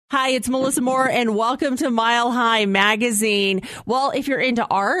Hi, it's Melissa Moore, and welcome to Mile High Magazine. Well, if you're into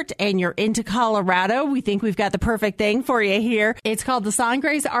art and you're into Colorado, we think we've got the perfect thing for you here. It's called the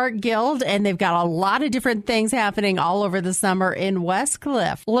Sangres Art Guild, and they've got a lot of different things happening all over the summer in West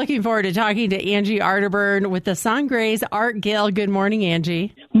Cliff. Looking forward to talking to Angie Arterburn with the Sangres Art Guild. Good morning,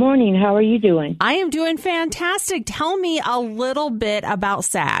 Angie. Morning. How are you doing? I am doing fantastic. Tell me a little bit about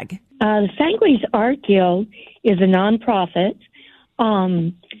SAG. The Sangres Art Guild is a nonprofit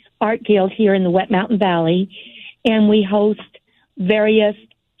art guild here in the Wet Mountain Valley, and we host various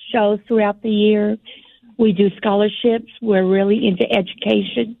shows throughout the year. We do scholarships. We're really into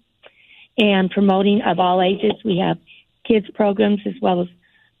education and promoting of all ages. We have kids programs as well as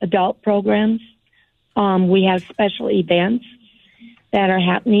adult programs. We have special events that are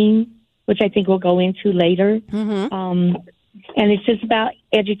happening, which I think we'll go into later. Mm-hmm. And it's just about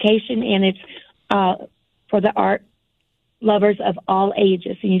education, and it's for the art lovers of all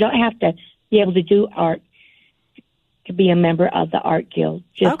ages. And you don't have to be able to do art to be a member of the art guild.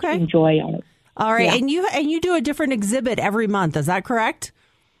 Just enjoy art. All right. Yeah. And you do a different exhibit every month. Is that correct?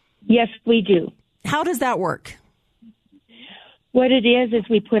 Yes, we do. How does that work? What it is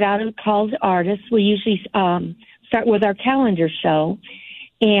we put out a call to artists. We usually start with our calendar show.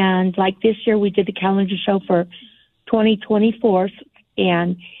 And like this year, we did the calendar show for 2024,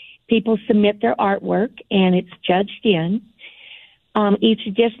 and people submit their artwork, and it's judged in. Each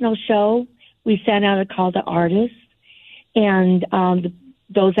additional show, we send out a call to artists, and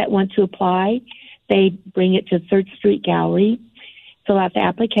those that want to apply, they bring it to 3rd Street Gallery, fill out the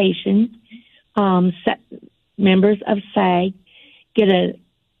application. Members of SAG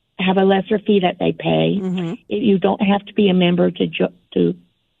have a lesser fee that they pay. Mm-hmm. You don't have to be a member to do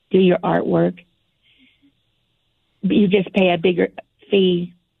your artwork. You just pay a bigger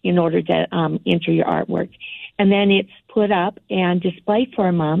fee in order to enter your artwork. And then it's put up and displayed for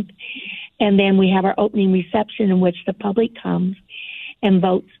a month. And then we have our opening reception in which the public comes and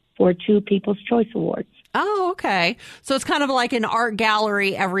votes for 2 People's Choice Awards. Oh, okay. So it's kind of like an art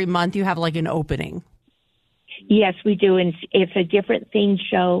gallery every month. You have like an opening. Yes, we do. And it's a different themed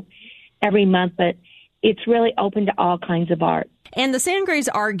show every month, but it's really open to all kinds of art. And the Sangres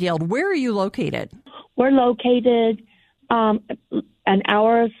Art Guild, where are you located? We're located an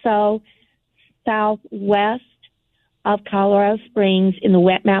hour or so southwest of Colorado Springs in the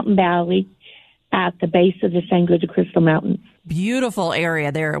Wet Mountain Valley at the base of the San Luis Crystal Mountains. Beautiful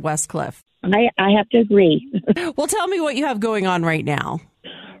area there at West Cliff. I have to agree. Well, tell me what you have going on right now.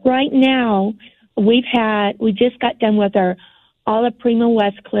 Right now, we just got done with our Alla Prima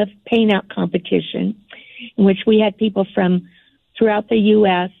West Cliff paint-out competition, in which we had people from throughout the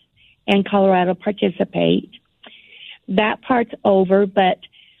U.S. and Colorado participate. That part's over, but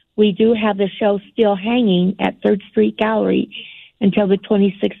we do have the show still hanging at 3rd Street Gallery until the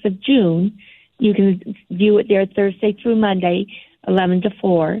 26th of June. You can view it there Thursday through Monday, 11 to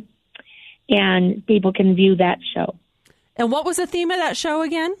 4, and people can view that show. And what was the theme of that show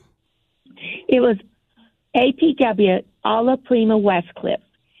again? It was APW, Alla Prima West Cliff,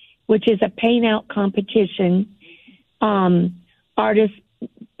 which is a paint-out competition. Artists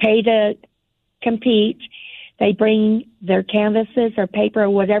pay to compete. They bring their canvases or paper or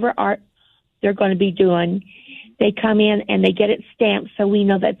whatever art they're going to be doing. They come in and they get it stamped so we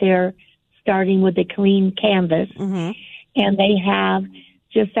know that they're starting with a clean canvas. Mm-hmm. And they have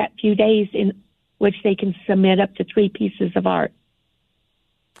just that few days in which they can submit up to 3 pieces of art.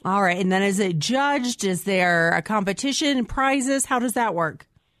 All right. And then is it judged? Is there a competition, prizes? How does that work?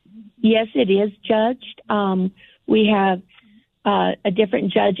 Yes, it is judged. We have a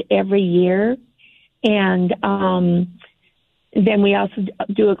different judge every year. And then we also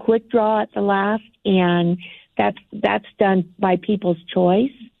do a quick draw at the last, and that's done by People's Choice.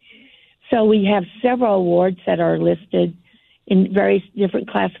 So we have several awards that are listed in various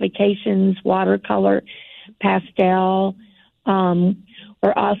different classifications: watercolor, pastel.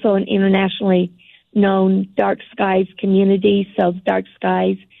 We're also an internationally known Dark Skies community, so Dark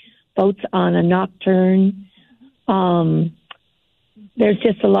Skies votes on a nocturne. There's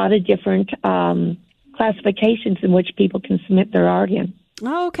just a lot of different classifications in which people can submit their art in.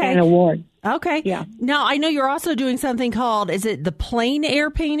 Oh, okay. An award. Okay. Yeah. Now, I know you're also doing something called, is it the plein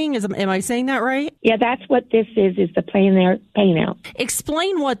air painting? Am I saying that right? Yeah, that's what this is the plein air paint out.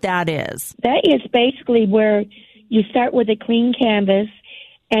 Explain what that is. That is basically where you start with a clean canvas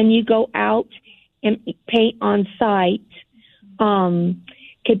and you go out and paint on site.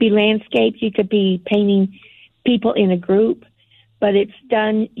 Could be landscapes. You could be painting people in a group, but it's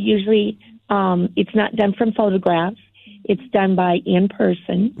done usually, it's not done from photographs. It's done by in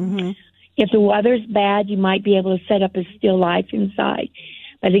person. Mm-hmm. If the weather's bad, you might be able to set up a still life inside.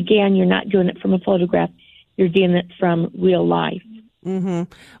 But again, you're not doing it from a photograph. You're doing it from real life. Mm-hmm.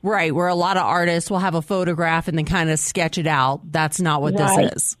 Right, where a lot of artists will have a photograph and then kind of sketch it out. That's not what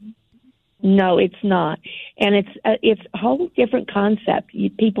this is. No, it's not. And it's a whole different concept.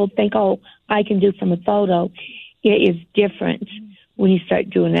 People think, oh, I can do from a photo. It is different when you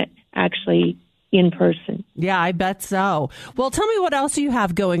start doing it actually in person. Yeah, I bet so. Well, tell me what else you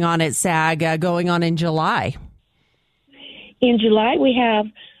have going on at SAG going on in July. In July, we have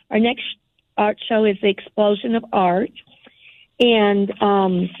our next art show is the Explosion of Art. And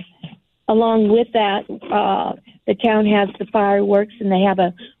along with that, the town has the fireworks, and they have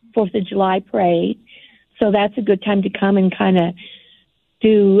a 4th of July parade. So that's a good time to come and kind of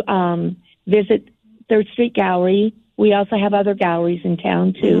do visit 3rd Street Gallery. We also have other galleries in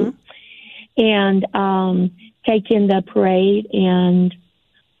town, too. And take in the parade and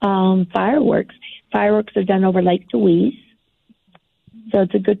fireworks. Fireworks are done over Lake Deweese. So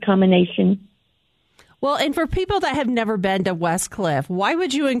it's a good combination. Well, and for people that have never been to West Cliff, why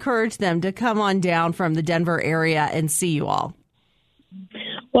would you encourage them to come on down from the Denver area and see you all?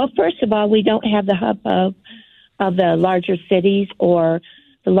 Well, first of all, we don't have the hub of the larger cities or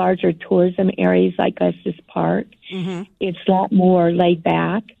the larger tourism areas like Estes Park. It's a lot more laid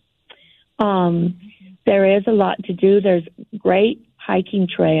back. There is a lot to do. There's great hiking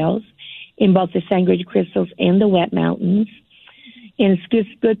trails in both the Sangres Crystals and the Wet Mountains. And it's a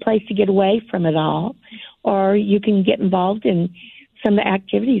good place to get away from it all. Or you can get involved in some of the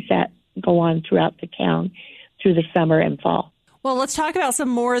activities that go on throughout the town through the summer and fall. Well, let's talk about some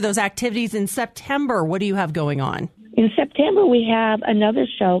more of those activities in September. What do you have going on? In September, we have another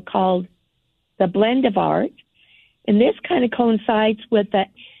show called The Blend of Art. And this kind of coincides with the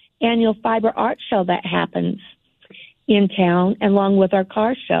annual fiber art show that happens in town, along with our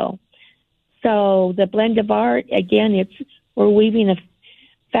car show. So the Blend of Art, again, we're weaving a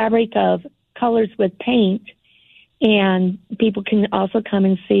fabric of colors with paint, and people can also come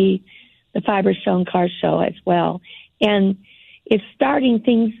and see the fiber show and car show as well. And it's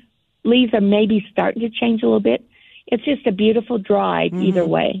leaves are maybe starting to change a little bit. It's just a beautiful drive either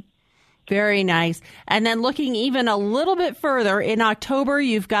way. Very nice. And then looking even a little bit further, in October,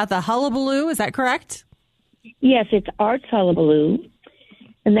 you've got the Hullabaloo. Is that correct? Yes, it's Arts Hullabaloo,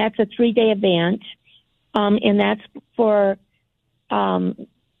 and that's a 3-day event. And that's for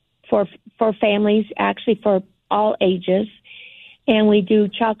families, actually for all ages. And we do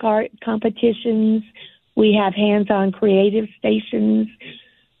chalk art competitions. We have hands-on creative stations.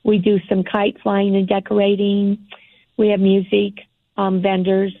 We do some kite flying and decorating. We have music,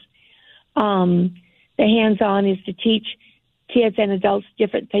 vendors. The hands-on is to teach kids and adults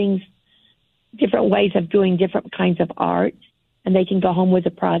different things, different ways of doing different kinds of art, and they can go home with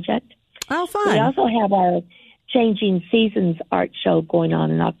a project. Oh, fun. We also have our Changing Seasons art show going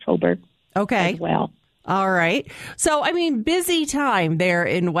on in October as well. All right. So, busy time there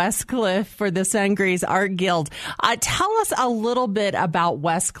in West Cliff for the Sangres Art Guild. Tell us a little bit about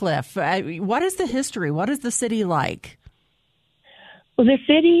West Cliff. What is the history? What is the city like? Well, the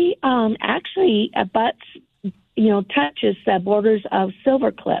city actually touches the borders of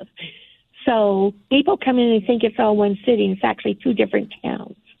Silver Cliff. So people come in and think it's all one city, and it's actually 2 different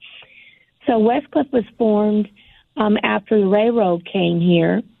towns. So West Cliff was formed after the railroad came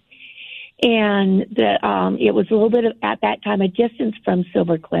here, and it was a little bit at that time a distance from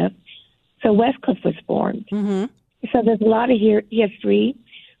Silver Cliff. So West Cliff was formed. So there's a lot of history.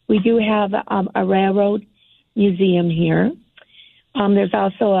 We do have a railroad museum here. There's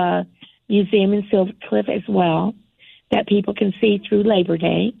also a museum in Silver Cliff as well that people can see through Labor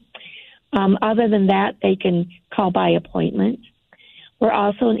Day. Other than that, they can call by appointment. We're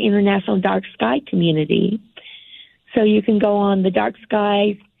also an international dark sky community. So you can go on the Dark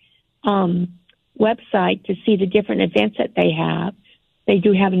Skies website to see the different events that they have. They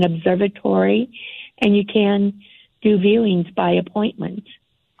do have an observatory, and you can do viewings by appointment.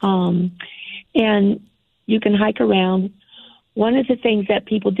 And you can hike around. One of the things that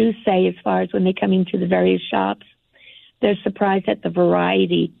people do say as far as when they come into the various shops, they're surprised at the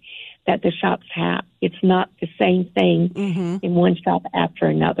variety that the shops have. It's not the same thing in one shop after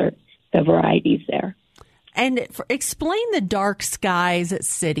another, the varieties there. And explain the Dark Skies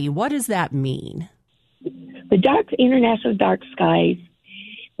City. What does that mean? The International Dark Skies,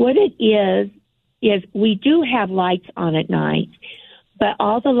 what it is we do have lights on at night, but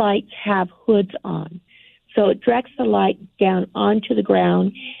all the lights have hoods on. So it directs the light down onto the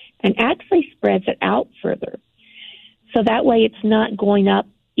ground and actually spreads it out further. So that way it's not going up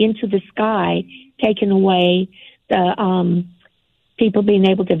into the sky, taking away the people being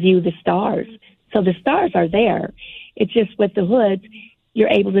able to view the stars. So the stars are there. It's just with the hoods, you're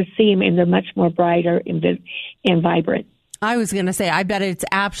able to see them, and they're much more brighter and vibrant. I was going to say, I bet it's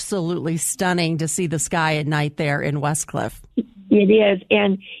absolutely stunning to see the sky at night there in Westcliff. It is,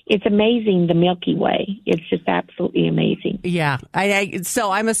 and it's amazing, the Milky Way. It's just absolutely amazing. Yeah. So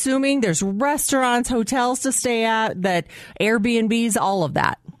I'm assuming there's restaurants, hotels to stay at, that Airbnbs, all of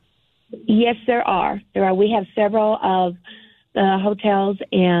that. Yes, there are. We have several of the hotels,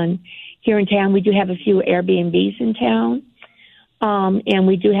 and here in town we do have a few Airbnbs in town, and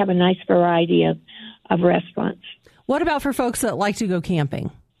we do have a nice variety of restaurants. What about for folks that like to go camping?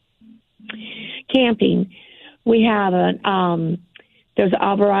 Camping. We have there's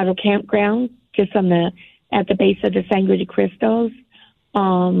Alvarado Campground just at the base of the Sangre de Cristos.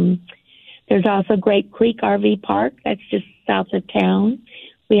 There's also Grape Creek RV Park that's just south of town.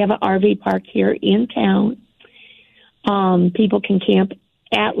 We have an RV park here in town. People can camp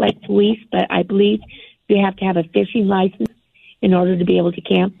at Lake Luis, but I believe you have to have a fishing license in order to be able to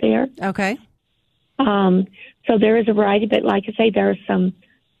camp there. Okay. So there is a variety, but like I say, there are some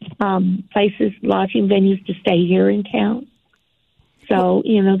places, lodging venues to stay here in town. So,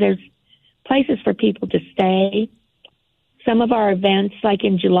 there's places for people to stay. Some of our events, like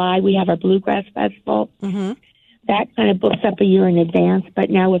in July, we have our Bluegrass Festival. Mm-hmm. That kind of books up a year in advance, but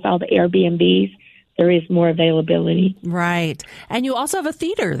now with all the Airbnbs, there is more availability. Right. And you also have a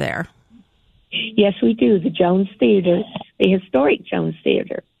theater there. Yes, we do. The Jones Theater, the historic Jones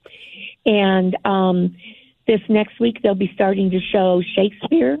Theater. And this next week, they'll be starting to show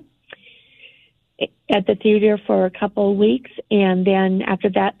Shakespeare at the theater for a couple of weeks. And then after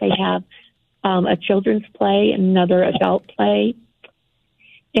that, they have a children's play and another adult play.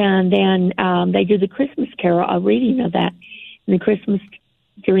 And then they do the Christmas Carol, a reading of that. And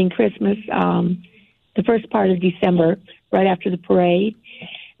during Christmas, the first part of December, right after the parade.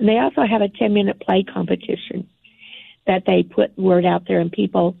 And they also have a 10-minute play competition that they put word out there, and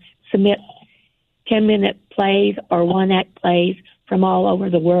people submit 10-minute plays or one-act plays from all over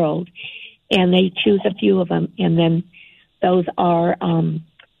the world. And they choose a few of them, and then those are,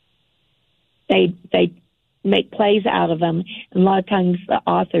 they make plays out of them. And a lot of times the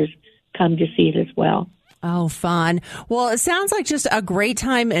authors come to see it as well. Oh, fun. Well, it sounds like just a great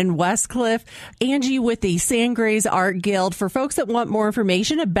time in Westcliff. Angie with the Sangres Art Guild. For folks that want more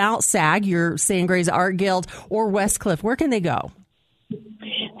information about SAG, your Sangres Art Guild, or Westcliff, where can they go?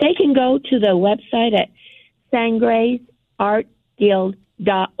 They can go to the website at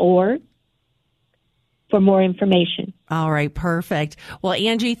sangresartguild.org for more information. All right, perfect. Well,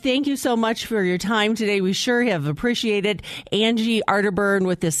 Angie, thank you so much for your time today. We sure have appreciated. Angie Arterburn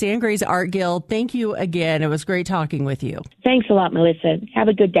with the Sangres Art Guild. Thank you again. It was great talking with you. Thanks a lot, Melissa. Have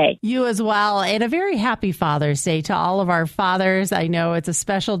a good day. You as well. And a very happy Father's Day to all of our fathers. I know it's a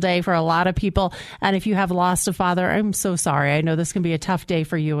special day for a lot of people. And if you have lost a father, I'm so sorry. I know this can be a tough day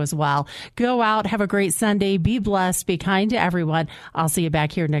for you as well. Go out, have a great Sunday. Be blessed. Be kind to everyone. I'll see you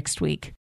back here next week.